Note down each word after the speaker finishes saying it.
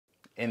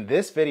In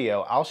this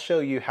video, I'll show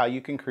you how you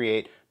can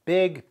create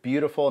big,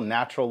 beautiful,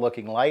 natural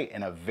looking light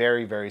in a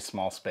very, very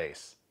small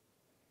space.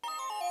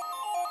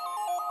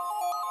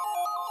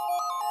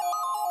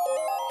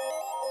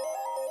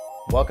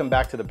 Welcome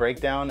back to The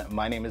Breakdown.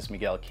 My name is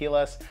Miguel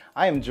Quiles.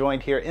 I am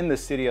joined here in the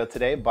studio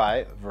today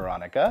by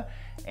Weronika,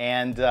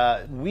 and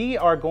we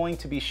are going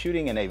to be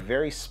shooting in a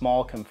very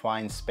small,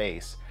 confined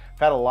space. I've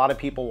had a lot of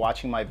people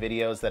watching my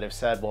videos that have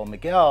said, well,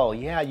 Miguel,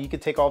 yeah, you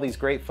could take all these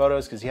great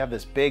photos because you have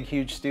this big,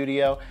 huge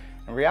studio.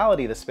 In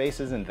reality, the space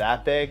isn't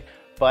that big,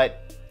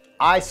 but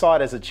I saw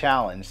it as a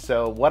challenge.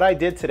 So what I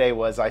did today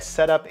was I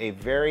set up a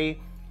very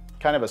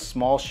kind of a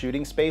small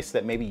shooting space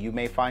that maybe you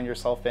may find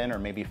yourself in, or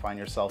maybe find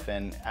yourself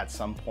in at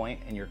some point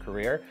in your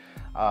career.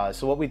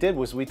 So what we did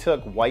was we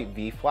took white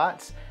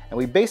V-flats and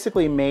we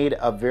basically made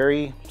a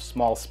very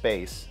small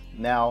space.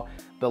 Now,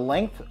 the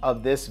length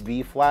of this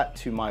V-flat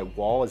to my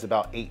wall is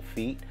about 8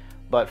 feet,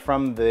 but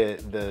from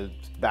the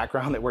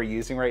background that we're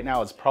using right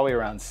now, it's probably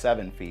around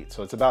 7 feet.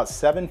 So it's about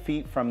 7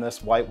 feet from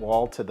this white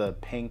wall to the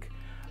pink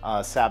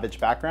Savage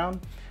background.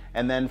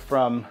 And then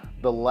from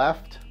the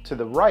left to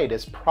the right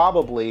is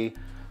probably,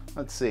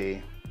 let's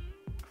see,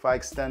 if I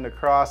extend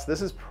across,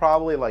 this is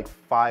probably like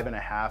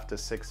 5.5 to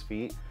 6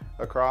 feet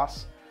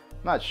across. I'm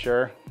not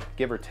sure,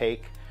 give or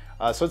take.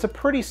 So it's a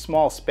pretty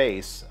small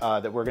space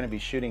that we're gonna be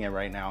shooting in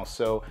right now.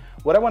 So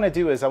what I wanna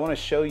do is I wanna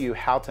show you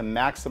how to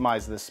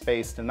maximize this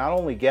space to not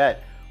only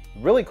get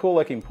really cool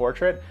looking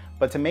portrait,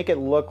 but to make it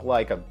look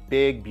like a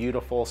big,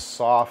 beautiful,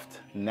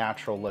 soft,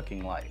 natural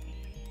looking light.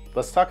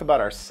 Let's talk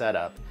about our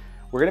setup.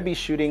 We're gonna be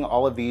shooting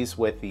all of these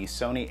with the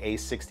Sony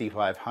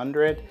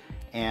A6500,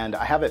 and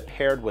I have it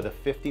paired with a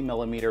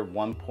 50mm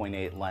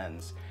 1.8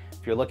 lens.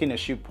 If you're looking to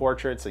shoot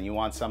portraits and you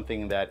want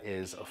something that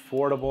is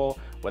affordable,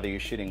 whether you're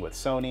shooting with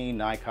Sony,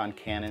 Nikon,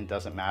 Canon,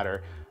 doesn't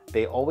matter,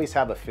 they always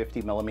have a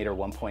 50mm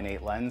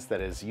 1.8 lens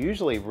that is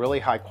usually really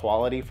high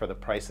quality for the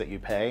price that you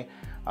pay.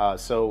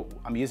 So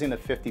I'm using the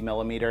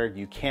 50mm.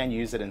 You can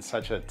use it in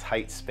such a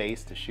tight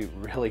space to shoot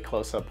really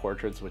close-up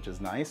portraits, which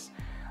is nice.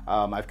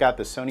 I've got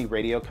the Sony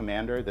Radio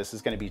Commander. This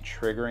is going to be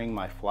triggering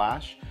my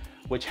flash,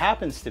 which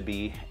happens to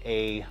be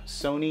a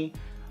Sony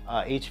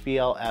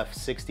HVL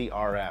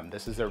F60RM.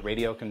 This is a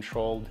radio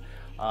controlled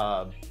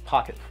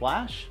pocket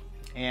flash,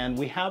 and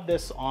we have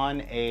this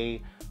on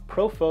a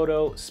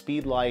Profoto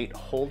Speedlite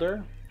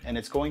holder, and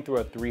it's going through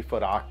a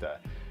 3-foot Octa.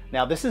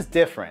 Now this is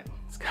different.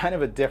 It's kind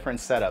of a different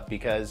setup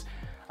because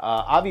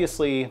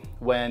obviously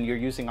when you're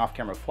using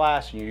off-camera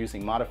flash and you're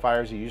using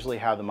modifiers, you usually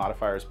have the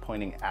modifiers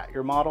pointing at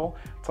your model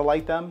to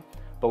light them.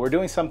 But we're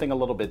doing something a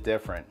little bit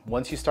different.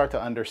 Once you start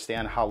to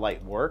understand how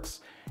light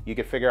works, you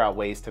can figure out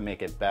ways to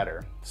make it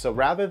better. So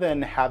rather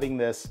than having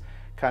this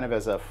kind of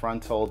as a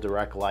frontal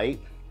direct light,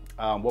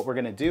 what we're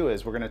gonna do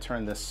is we're gonna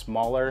turn this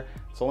smaller.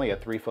 It's only a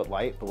 3-foot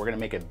light, but we're gonna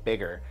make it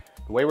bigger.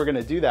 The way we're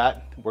gonna do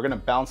that, we're gonna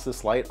bounce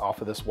this light off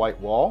of this white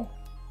wall,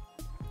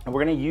 and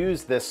we're gonna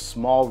use this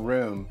small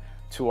room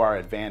to our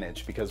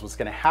advantage, because what's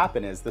gonna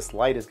happen is this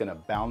light is gonna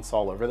bounce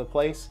all over the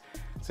place.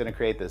 It's gonna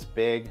create this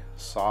big,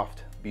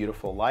 soft,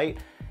 beautiful light.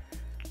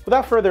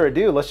 Without further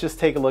ado, let's just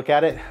take a look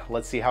at it.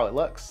 Let's see how it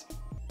looks.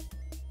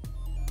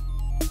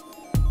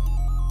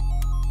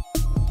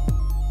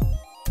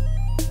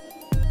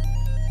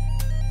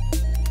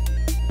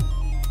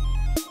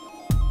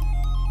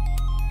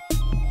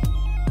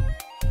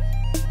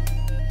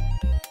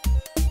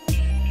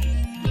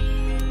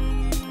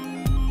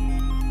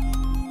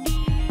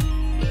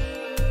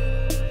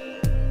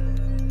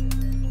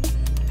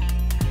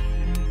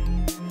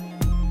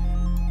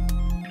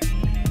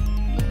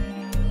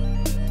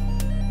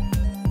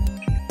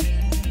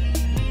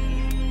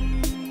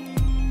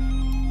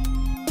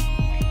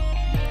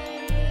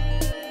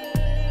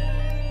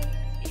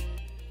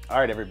 All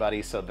right,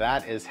 everybody, so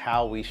that is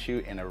how we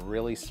shoot in a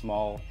really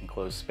small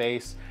enclosed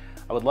space.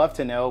 I would love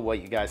to know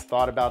what you guys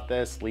thought about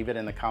this. Leave it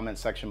in the comment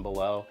section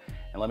below,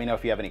 and let me know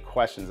if you have any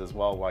questions as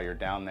well while you're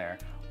down there.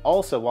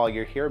 Also, while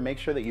you're here, make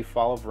sure that you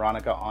follow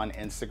Weronika on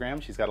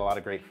Instagram. She's got a lot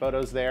of great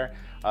photos there,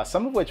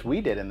 some of which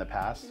we did in the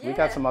past. Yeah. We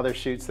got some other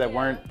shoots that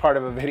weren't part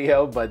of a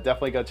video, but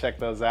definitely go check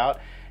those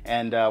out.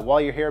 And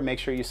while you're here, make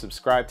sure you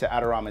subscribe to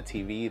Adorama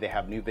TV. They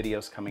have new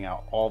videos coming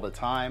out all the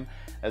time,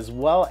 as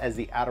well as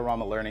the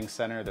Adorama Learning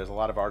Center. There's a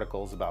lot of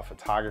articles about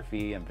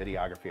photography and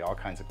videography, all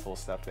kinds of cool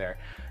stuff there.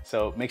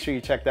 So make sure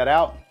you check that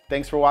out.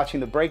 Thanks for watching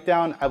The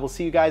Breakdown. I will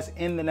see you guys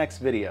in the next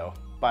video.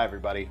 Bye,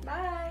 everybody.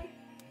 Bye.